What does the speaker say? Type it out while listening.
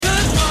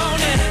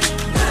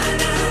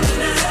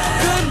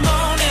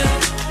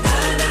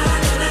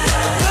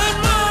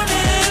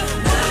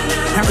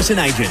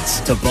Harrison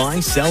Agents. To buy,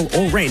 sell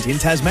or rent in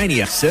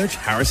Tasmania, search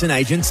Harrison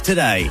Agents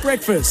today.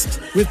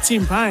 Breakfast with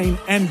Tim Payne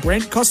and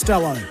Brent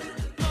Costello.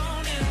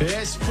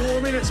 Yes,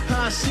 4 minutes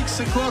past 6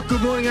 o'clock.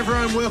 Good morning,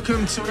 everyone.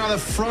 Welcome to another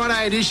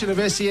Friday edition of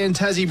SEN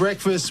Tassie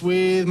Breakfast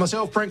with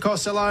myself, Brent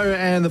Costello,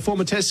 and the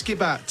former Test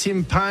skipper,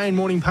 Tim Payne.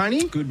 Morning,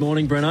 Painey. Good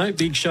morning, Breno.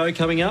 Big show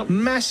coming up.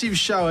 Massive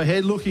show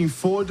ahead. Looking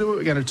forward to it.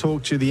 We're going to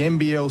talk to the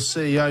NBL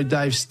CEO,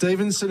 Dave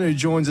Stevenson, who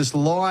joins us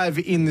live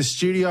in the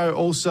studio.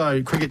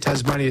 Also, Cricket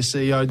Tasmania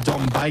CEO,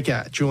 Dom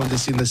Baker, joins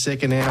us in the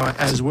second hour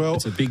as well.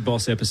 It's a big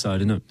boss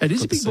episode, isn't it? It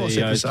is a big boss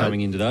episode.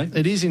 Coming in today.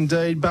 It is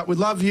indeed, but we'd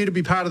love you to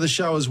be part of the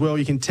show as well.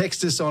 You can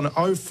text us on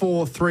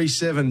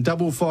 0437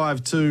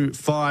 552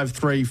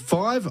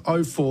 535,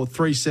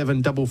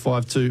 0437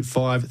 552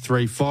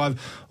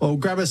 535, or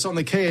grab us on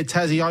the Kia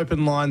Tassie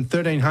open line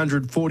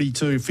 1300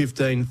 42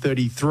 15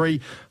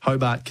 33.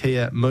 Hobart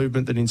Kia,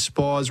 movement that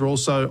inspires. We're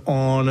also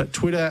on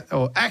Twitter,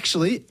 or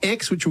actually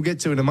X, which we'll get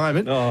to in a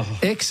moment.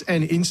 X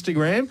and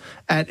Instagram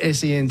at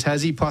SEN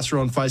Tassie. Plus we're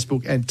on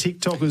Facebook and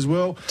TikTok as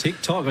well.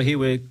 TikTok, I hear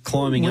we're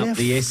climbing up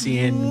the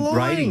SEN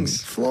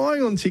ratings.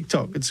 Flying on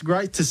TikTok. It's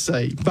great to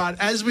see. But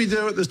as we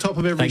do at the top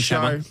of every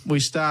show,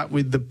 we start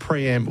with the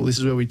preamble. This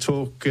is where we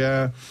talk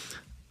lots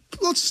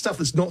of stuff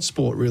that's not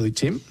sport, really,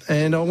 Tim.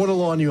 And I want to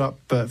line you up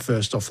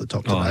first off the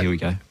top today. Oh, here we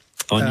go.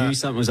 I knew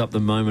something was up the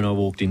moment I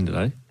walked in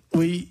today.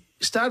 We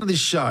started this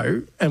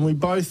show and we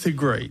both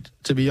agreed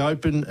to be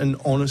open and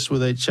honest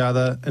with each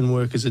other and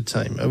work as a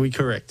team. Are we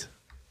correct?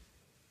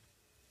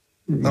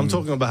 I'm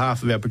talking on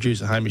behalf of our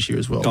producer, Hamish, here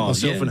as well.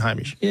 Myself and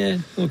Hamish. Yeah,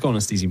 look,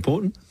 honesty is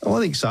important. Oh, I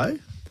think so.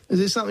 Is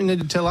there something you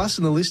need to tell us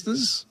and the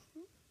listeners?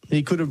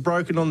 He could have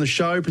broken on the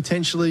show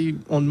potentially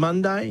on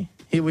Monday.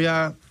 Here we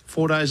are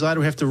 4 days later.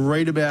 We have to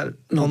read about it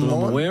online. Not that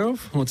I'm aware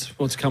of.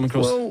 What's come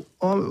across?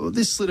 Well,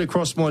 this slid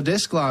across my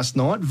desk last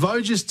night.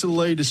 Voges to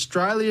lead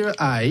Australia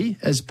A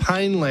as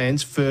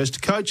Payneland's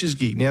first coach's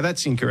gig. Now,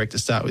 that's incorrect to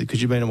start with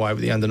because you've been away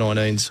with the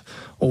under-19s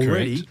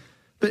already. Correct.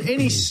 But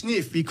any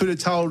sniff you could have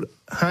told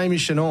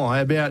Hamish and I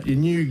about your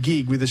new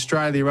gig with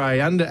Australia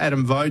A under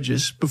Adam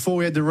Voges before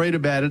we had to read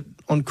about it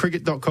on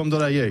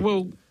cricket.com.au.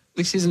 Well,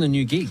 this isn't a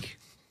new gig.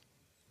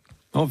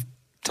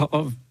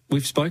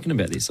 We've spoken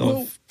about this.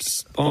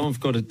 I've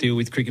got to deal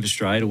with Cricket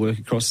Australia to work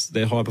across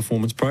their high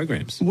performance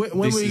programs. When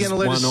were you going to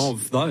let us? One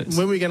of those.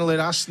 When were you going to let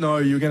us know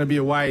you were going to be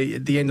away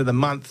at the end of the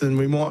month, and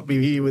we might be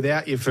here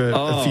without you for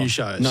a few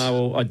shows?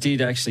 No, well, I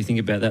did actually think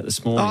about that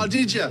this morning. Oh,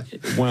 did you?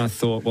 When I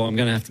thought, well, I'm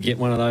going to have to get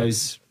one of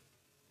those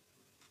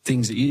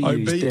things that you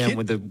use down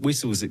with the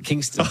whistles at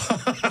Kingston,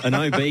 an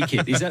OB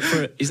kit.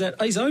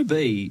 Is OB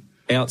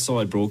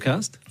outside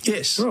broadcast?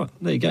 Yes. Right,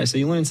 there you go. So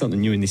you learn something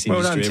new in this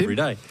industry every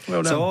day.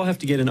 Well done. So I'll have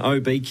to get an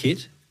OB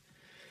kit,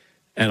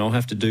 and I'll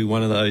have to do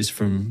one of those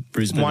from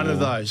Brisbane. One of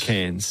those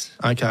Cairns.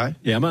 Okay.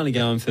 Yeah, I'm only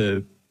going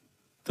for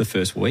the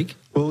first week.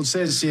 Well, it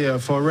says here,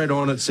 if I read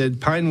on, it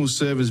said Payne will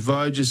serve as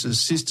Voges'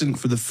 assistant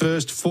for the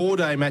first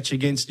 4-day match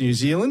against New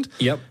Zealand.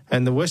 Yep.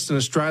 And the Western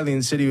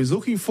Australian said he was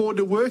looking forward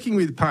to working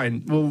with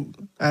Payne. Well,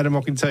 Adam,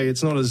 I can tell you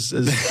it's not as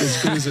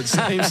good as it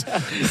seems.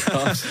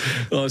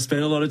 I've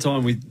spent a lot of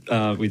time with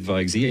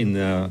Vogesy in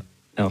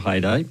our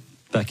heyday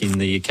back in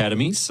the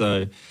academies,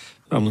 so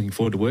I'm looking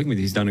forward to working with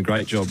him. He's done a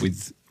great job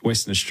with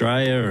Western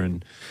Australia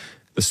and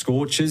the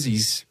Scorchers.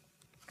 He's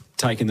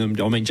taken them.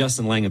 I mean,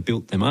 Justin Langer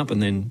built them up,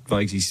 and then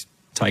Vogesy's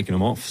taken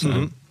them off.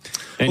 So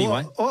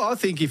anyway, well, I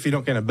think if you're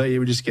not going to be here,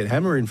 we just get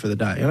Hammer in for the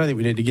day. I don't think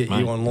we need to get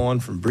you online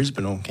from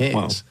Brisbane or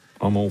Cairns.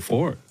 Well, I'm all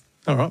for it.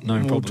 All right,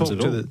 no problems at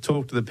all.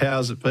 Talk to the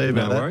powers that be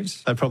about that.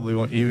 Worries. They probably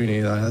want you in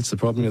here, though. That's the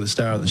problem. You're the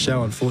star of the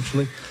show,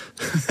 unfortunately.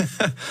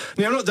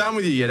 Now, I'm not done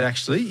with you yet,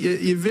 actually.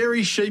 You're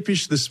very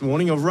sheepish this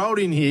morning. I've rolled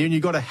in here and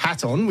you've got a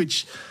hat on,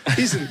 which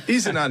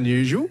isn't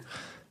unusual.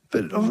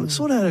 But I've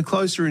sort of had a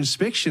closer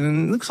inspection,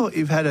 and it looks like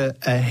you've had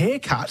a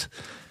haircut.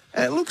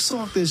 And it looks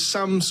like there's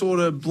some sort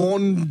of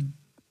blonde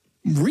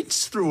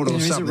rinse through it or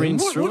something.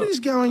 What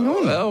is going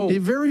on? Well, you're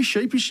very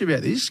sheepish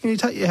about this. Can you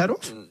take your hat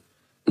off?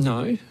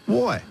 No.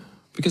 Why?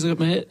 Because I've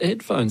got my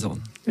headphones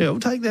on. Yeah, we'll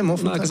take them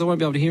off. No, because I won't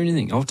be able to hear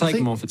anything. I'll take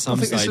them off at some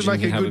stage and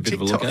you can have a bit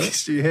of a look at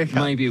it.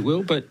 Maybe it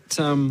will, but...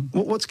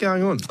 what's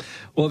going on?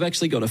 Well, I've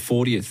actually got a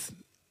 40th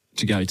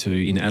to go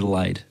to in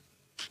Adelaide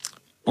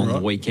on the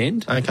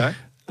weekend. Okay.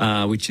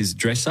 Which is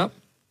dress up.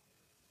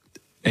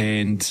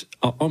 And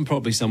I'm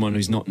probably someone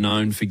who's not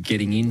known for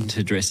getting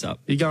into dress up.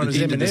 You're going as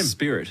Eminem? The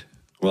spirit.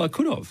 Well, I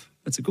could have.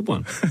 That's a good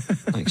one,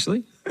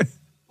 actually.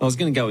 I was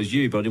going to go as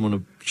you, but I didn't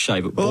want to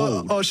shave it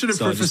bald. Well, I should have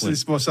prefaced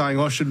this by saying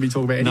I shouldn't be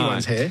talking about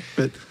anyone's hair.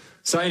 But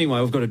so anyway,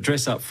 I've got a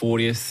dress up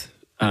 40th,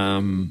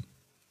 and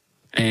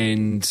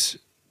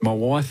my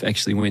wife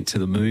actually went to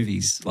the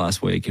movies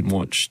last week and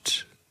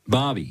watched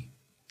Barbie.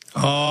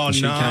 Oh, and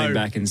she came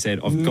back and said,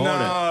 I've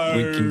got it.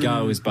 We can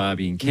go as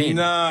Barbie and Ken.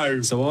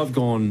 No. So I've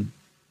gone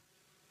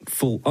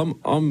full. I'm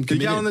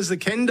committed. You're going as the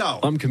Ken doll?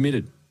 I'm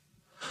committed.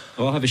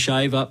 I'll have a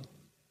shave up.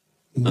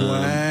 Wow.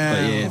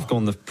 But yeah, I've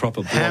gone the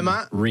proper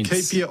Hammer, rinse.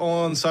 Keep your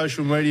eye on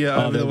social media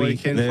over the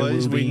weekend,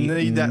 please. We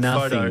need that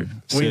photo.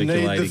 We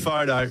need the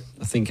photo.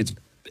 I think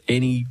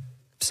any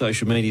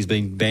social media has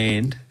been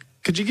banned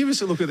Could you give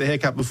us a look at the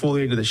haircut before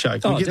the end of the show?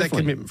 Can we get definitely. that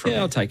commitment from you?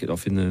 I'll take it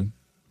off in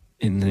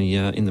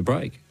the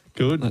break.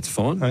 Good. That's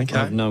fine. Okay. I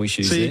have no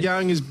issues So there. you're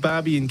going as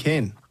Barbie and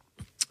Ken?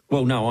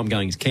 Well, no, I'm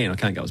going as Ken. I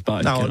can't go as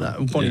both. No, can no.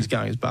 I? Bonnie's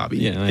going as Barbie.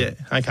 Yeah.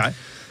 Okay.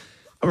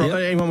 All right. Yep.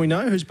 Anyone we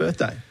know? Whose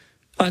birthday?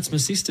 Oh, it's my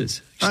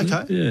sister's. Actually.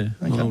 Okay. Yeah,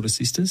 my Okay. older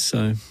sister's.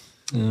 So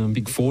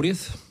big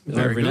 40th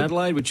Very over in good.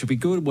 Adelaide, which will be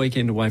good.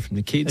 Weekend away from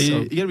the kids. Are So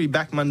you going to be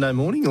back Monday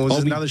morning, or is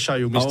there another show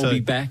you'll miss too? I'll be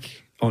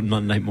back on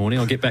Monday morning.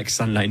 I'll get back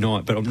Sunday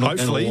night, but I'm not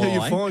Hopefully. going to Who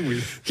lie. are you flying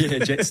with? Yeah,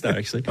 Jetstar,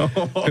 actually.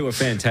 Who are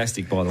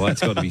fantastic, by the way.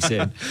 It's got to be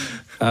said.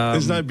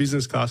 There's no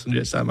business class on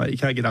Jetstar, mate. You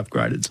can't get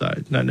upgraded, so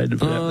no need to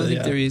put I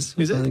think there is.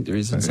 Is it? I think there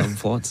is in some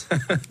flights.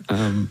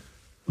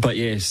 But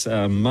yes,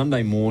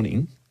 Monday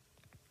morning,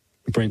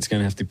 Brent's going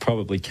to have to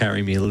probably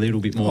carry me a little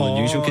bit more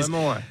than usual. Am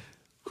I?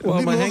 Well, A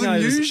bit my more than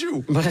hangovers,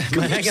 usual. my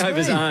Goodness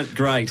hangovers me. aren't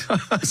great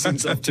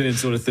since I've turned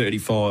sort of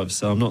 35,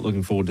 so I'm not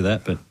looking forward to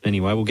that. But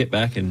anyway, we'll get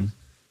back and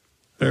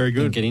Very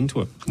good. get into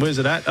it. Where's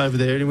it at over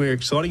there? Anywhere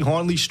exciting?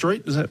 Hindley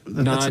Street? Is that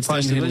No, that's it's the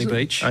place down to Henley visit?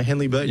 Beach. Oh,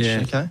 Henley Beach.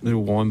 Yeah, Okay.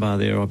 little wine bar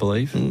there, I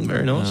believe.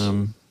 Very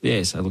nice.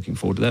 Yeah, so looking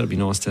forward to that. It'd be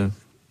nice to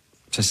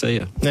see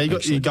you. Now, you got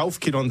actually. your golf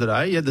kit on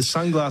today. You had the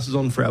sunglasses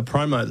on for our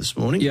promo this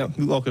morning. Yep.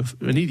 You look like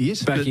an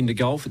idiot. Back but into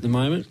golf at the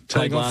moment.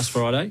 Played Taking off. last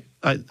Friday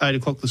 8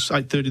 o'clock,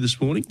 8:30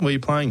 this morning. Where are you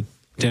playing?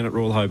 down at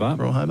Royal Hobart.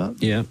 Royal Hobart?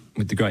 Yeah,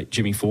 with the great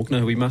Jimmy Faulkner,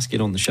 who we must get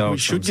on the show We at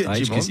some should get stage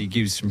Jim because on. he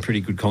gives some pretty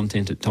good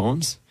content at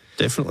times.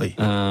 Definitely.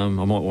 I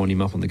might wind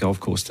him up on the golf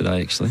course today,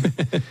 actually.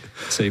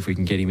 See if we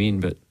can get him in.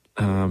 But,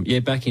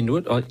 back into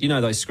it. You know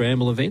those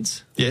scramble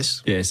events?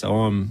 Yes. Yeah, so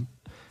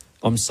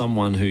I'm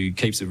someone who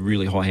keeps a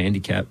really high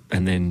handicap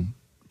and then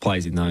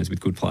plays in those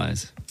with good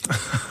players.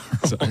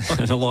 So,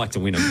 and I like to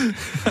win them.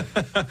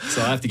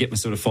 So I have to get my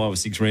sort of 5 or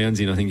 6 rounds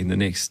in, I think, in the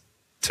next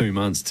 2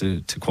 months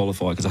to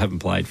qualify because I haven't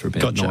played for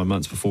about Gotcha. 9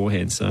 months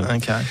beforehand. So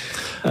Okay.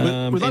 We'd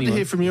love to anyway.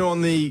 hear from you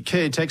on the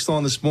Kia text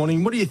line this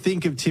morning. What do you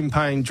think of Tim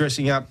Payne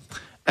dressing up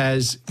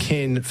as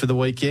Ken for the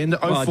weekend?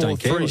 I don't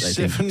care what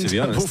they think, to be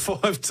honest.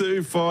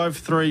 0437 552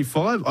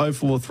 535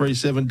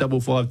 0437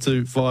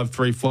 552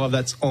 535.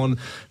 That's on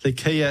the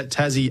Kia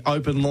Tassie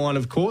open line,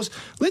 of course.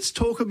 Let's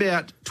talk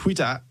about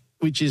Twitter,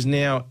 which is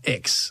now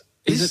X.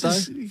 Is it, though?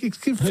 It's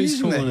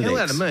confusing the calling it hell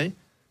X? out of me.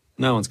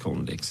 No one's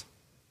calling it X.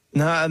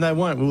 No, and they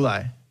won't, will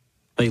they?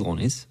 Elon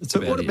is. That's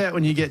But what it. about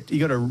when you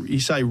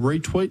say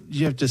retweet? Do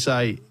you have to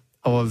say,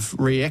 I've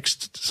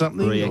re-X'd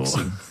something?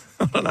 Re-Xing.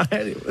 I don't know.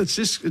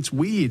 It's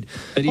weird.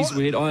 It is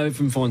weird. I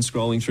often find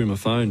scrolling through my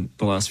phone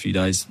the last few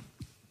days,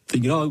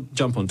 thinking, I'll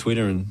jump on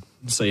Twitter and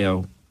see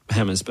how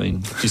Hammer's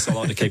been. Just I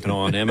like to keep an eye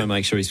on Hammer,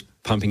 make sure he's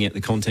pumping out the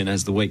content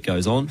as the week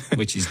goes on,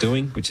 which he's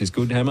doing, which is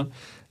good, Hammer.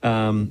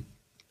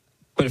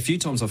 But a few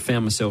times I've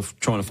found myself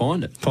trying to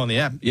find it. Find the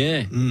app.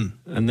 Yeah.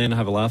 And then I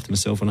have a laugh to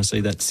myself when I see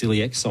that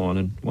silly X sign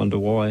and wonder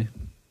why. I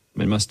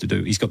mean,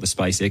 he's got the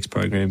SpaceX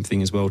program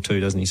thing as well too,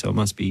 doesn't he? So it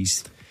must be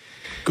his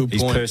Good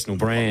point. personal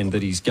brand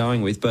that he's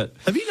going with. But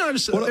Have you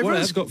noticed what I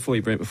have got for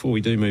you, Brent, before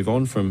we do move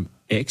on from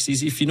X,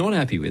 is if you're not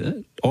happy with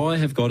it, I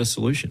have got a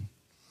solution.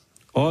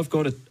 I have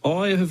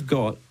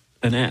got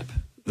an app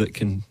that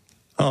can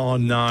Oh,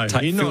 no.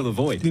 fill the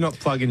void. You're not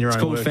plugging your It's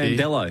own called work here.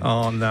 Fandello.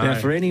 Oh, no. Now,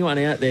 for anyone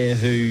out there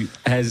who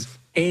has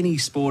any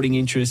sporting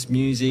interest,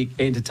 music,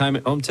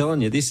 entertainment, I'm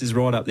telling you, this is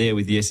right up there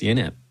with the SEN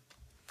app.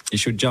 You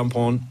should jump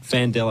on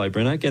Fandello,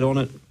 Breno. Get on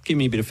it. Give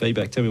me a bit of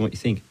feedback. Tell me what you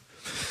think.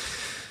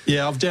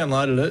 Yeah, I've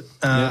downloaded it.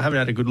 I haven't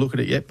had a good look at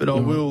it yet, but I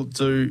will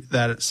do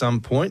that at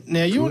some point.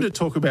 Now, you want to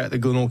talk about the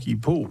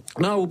Glenorchy pool.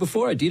 No, well,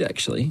 before I did,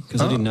 actually,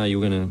 because I didn't know you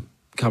were going to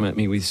come at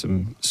me with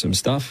some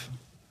stuff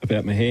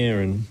about my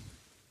hair, and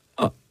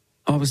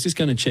I was just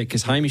going to check,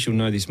 because Hamish will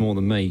know this more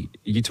than me.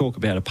 You talk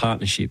about a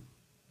partnership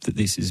that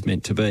this is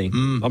meant to be.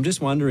 I'm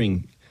just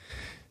wondering,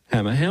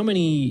 Hammer, how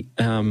many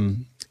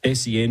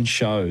SEN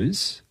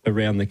shows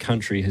around the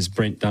country has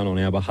Brent done on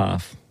our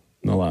behalf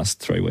in the last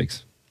 3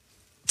 weeks?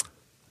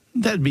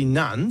 That'd be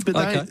none, but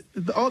Okay.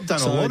 I've done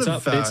So a lot it's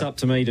of... it's up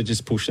to me to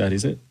just push that,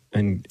 is it?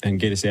 And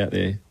get us out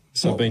there.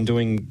 So Well- I've been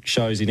doing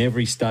shows in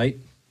every state.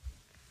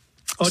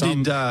 I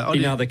Some did... I in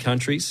did other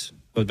countries.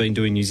 I've been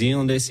doing New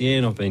Zealand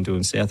SEN, I've been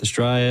doing South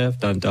Australia, I've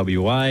done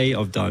WA,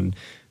 I've done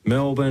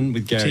Melbourne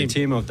with Gary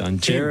Tim, I've done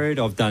Jared,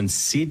 I've done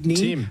Sydney,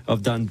 Tim.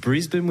 I've done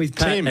Brisbane with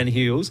Pat Tim. and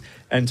Hills,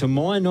 and to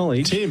my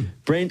knowledge, Tim.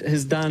 Brent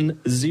has done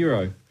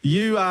 0.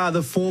 You are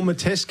the former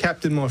Test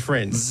captain, my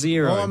friend.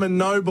 0. I'm a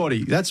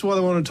nobody. That's why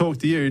they want to talk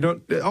to you.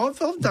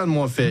 I've done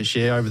my fair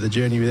share over the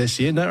journey with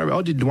SEN.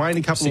 I did Dwayne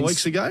a couple of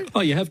weeks ago.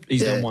 Oh, you have?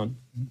 He's Yeah. done one.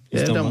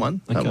 Yeah, done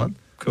one. Okay. Done one.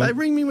 Cool. They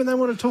ring me when they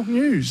want to talk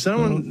news. They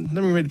don't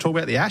ring me to talk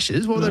about the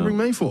Ashes. What would they ring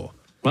me for?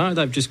 Well,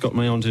 they've just got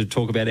me on to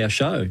talk about our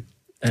show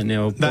and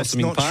our That's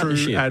blossoming not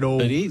partnership. true at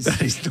all. It is.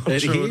 That is not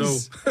It true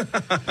is.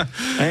 at all.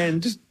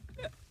 And just,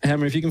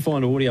 Hammer, if you can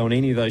find audio on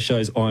any of those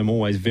shows, I'm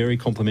always very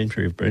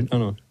complimentary of Brent,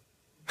 aren't I?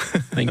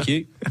 Thank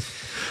you.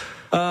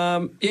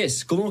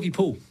 Yes, Glenorchy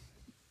Pool.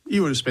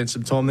 You would have spent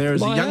some time there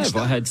as Well, a youngster.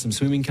 I had some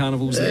swimming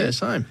carnivals Yeah, there.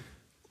 same.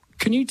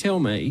 Can you tell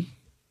me,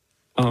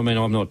 I mean,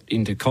 I'm not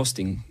into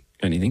costing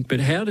anything, but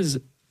how does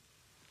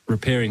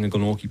repairing the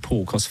Glenorchy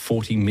Pool cost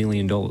 $40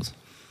 million?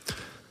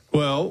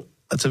 Well,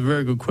 that's a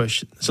very good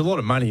question. It's a lot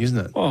of money, isn't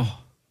it? Oh,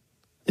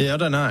 Yeah, I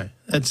don't know.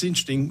 It's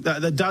interesting.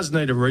 That does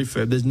need a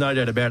refurb. There's no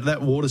doubt about it.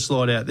 That water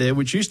slide out there,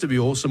 which used to be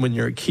awesome when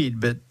you're a kid,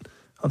 but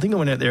I think I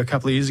went out there a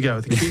couple of years ago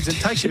with the kids. It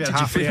takes you about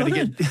half an hour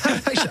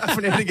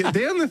to get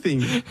down the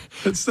thing.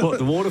 It's what,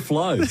 the water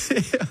flow?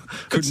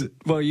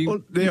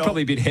 You're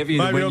probably a bit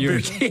heavier than when you were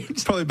a kid.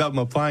 It's probably above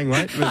my playing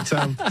weight, but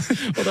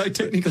although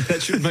technically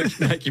that should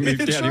make you move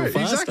downhill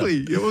faster.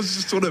 Exactly. It was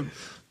just sort of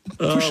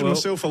pushing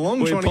myself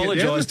along, trying to get down.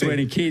 We apologise to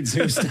any kids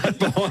who stuck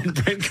behind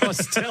Brent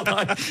Costello,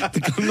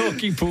 the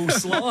Glenorchy Pool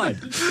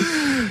slide.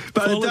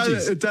 But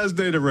it does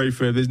need a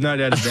refurb. There's no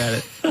doubt about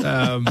it.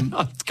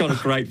 I've got a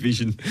great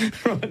vision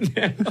right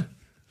now.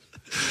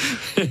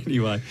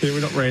 Anyway. Yeah, we're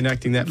not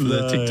reenacting that for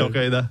the TikTok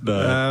either.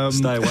 No,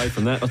 stay away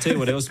from that. I'll tell you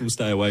what else we'll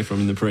stay away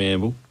from in the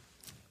preamble.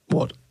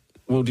 What?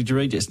 Well, did you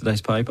read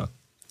yesterday's paper?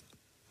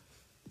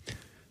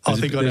 I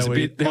think I know. There's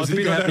a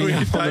bit happening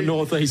up on the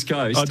northeast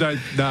coast. I don't.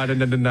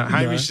 No.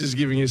 Hamish is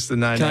giving us the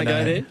no. Can't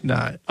go there.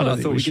 No, I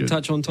thought we could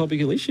touch on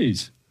topical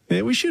issues.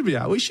 Yeah, we should be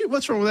able. We should.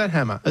 What's wrong with that,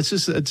 Hammer? It's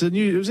just. It's a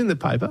new. It was in the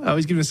paper. Oh,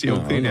 he's giving us the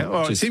old thing now.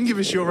 All right, Tim, give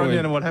us your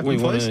rundown of what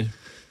happened, please.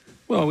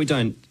 Well, we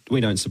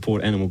don't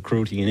support animal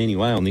cruelty in any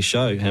way on this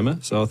show, Hammer.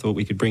 So I thought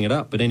we could bring it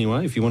up. But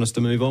anyway, if you want us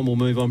to move on, we'll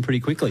move on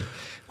pretty quickly.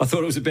 I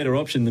thought it was a better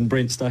option than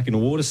Brent stuck in a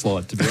water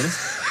slide, to be honest.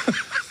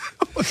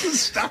 I wasn't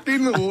stuck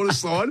in the water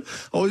slide.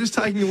 I was just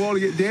taking a while to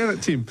get down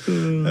it, Tim.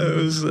 It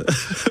was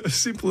as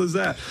simple as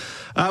that.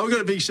 We've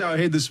got a big show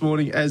ahead this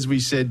morning. As we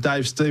said,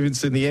 Dave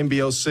Stevenson, the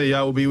NBL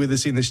CEO, will be with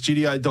us in the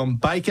studio. Don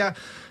Baker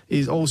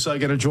is also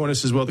going to join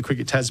us as well, the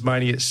Cricket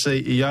Tasmania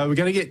CEO. We're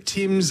going to get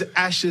Tim's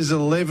Ashes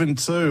 11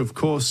 too. Of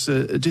course,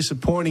 a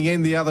disappointing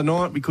end the other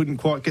night. We couldn't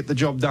quite get the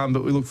job done,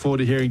 but we look forward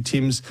to hearing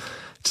Tim's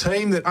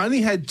team that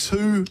only had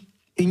 2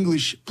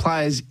 English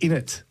players in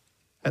it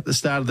at the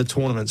start of the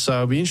tournament. So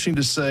it'll be interesting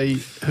to see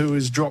who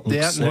has dropped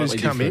out and who's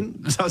come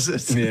in. Does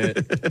it? Yeah,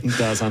 it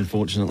does,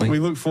 unfortunately. We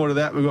look forward to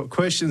that. We've got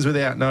questions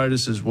without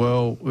notice as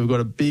well. We've got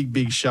a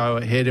big show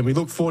ahead, and we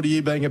look forward to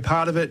you being a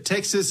part of it.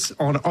 Text us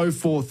on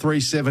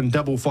 0437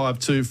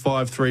 552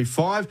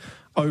 535.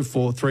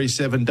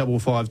 0437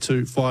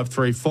 552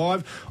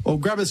 535, or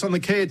grab us on the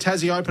Kia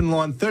Tassie Open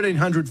line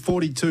 1300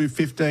 42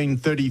 15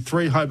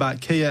 33.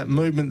 Hobart Kia,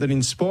 movement that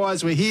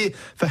inspires. We're here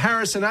for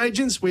Harrison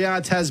Agents. We are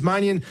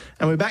Tasmanian,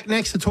 and we're back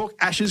next to talk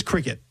Ashes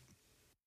cricket.